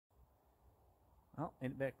Well,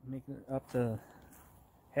 made it back, making it up to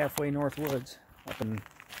halfway north woods, up in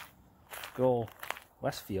go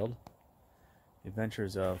Westfield. The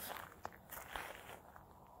adventures of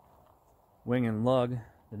Wing and Lug,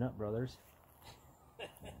 the Nut Brothers.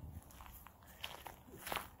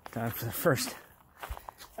 Time for the first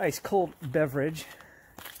ice cold beverage,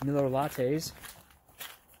 Miller lattes.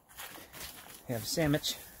 Have a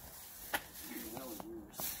sandwich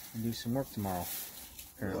and do some work tomorrow,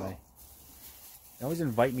 apparently. They always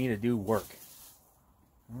invite me to do work.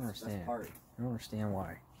 I don't understand. I don't understand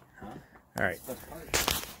why. Huh? Alright.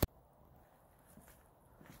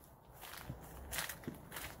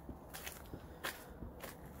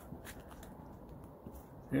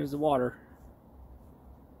 Here's the water.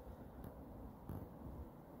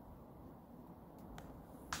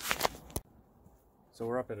 So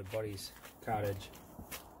we're up at a buddy's cottage.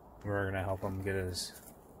 We're gonna help him get his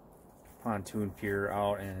pontoon pier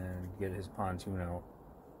out and get his pontoon out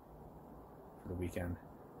for the weekend.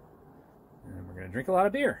 And we're gonna drink a lot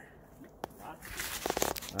of beer.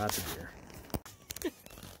 Lots of beer.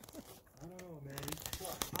 I don't know, man.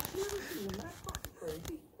 I've never seen that fucking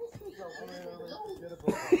crazy.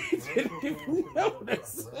 Didn't you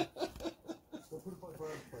notice?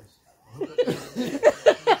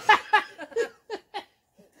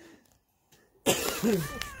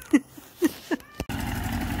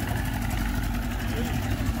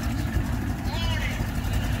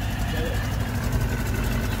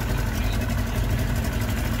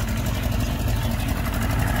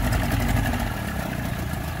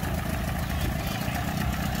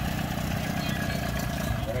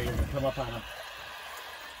 Come up on him.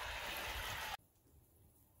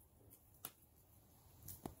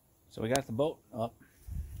 So we got the boat up.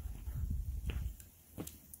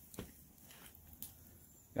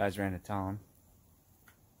 Guys ran to town.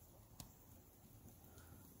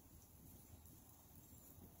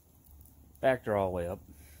 Backed her all the way up.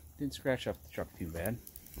 Didn't scratch up the truck too bad.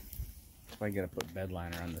 So I gotta put bed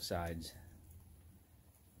liner on the sides.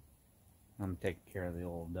 I'm taking care of the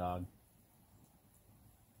old dog,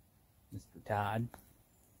 Mr. Todd.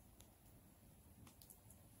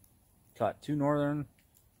 Caught 2 northern,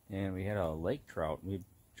 and we had a lake trout. We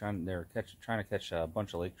trying to catch a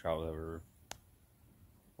bunch of lake trout that were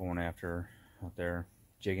going after out there,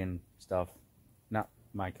 jigging stuff. Not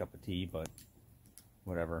my cup of tea, but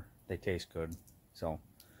whatever. They taste good. So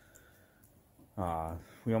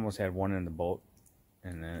we almost had one in the boat,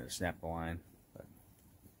 and then it snapped the line. But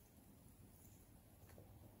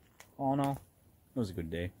all in all, it was a good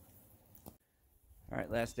day. All right,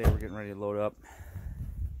 last day. We're getting ready to load up.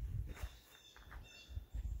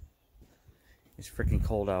 It's freaking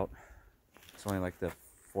cold out. It's only like the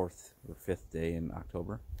 4th or 5th day in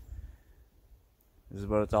October. This is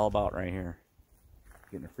what it's all about right here.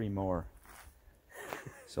 Getting a free mower.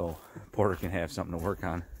 So Porter can have something to work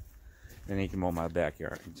on. Then he can mow my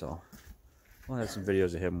backyard. So we'll have some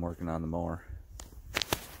videos of him working on the mower.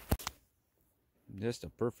 Just a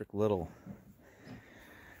perfect little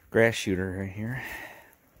grass shooter right here.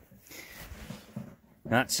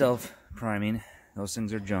 Not self-priming. Those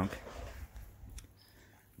things are junk.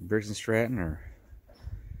 Briggs and Stratton are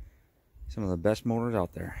some of the best motors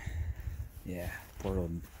out there. Yeah, Porter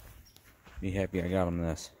will be happy I got him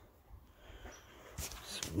this.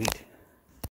 Sweet.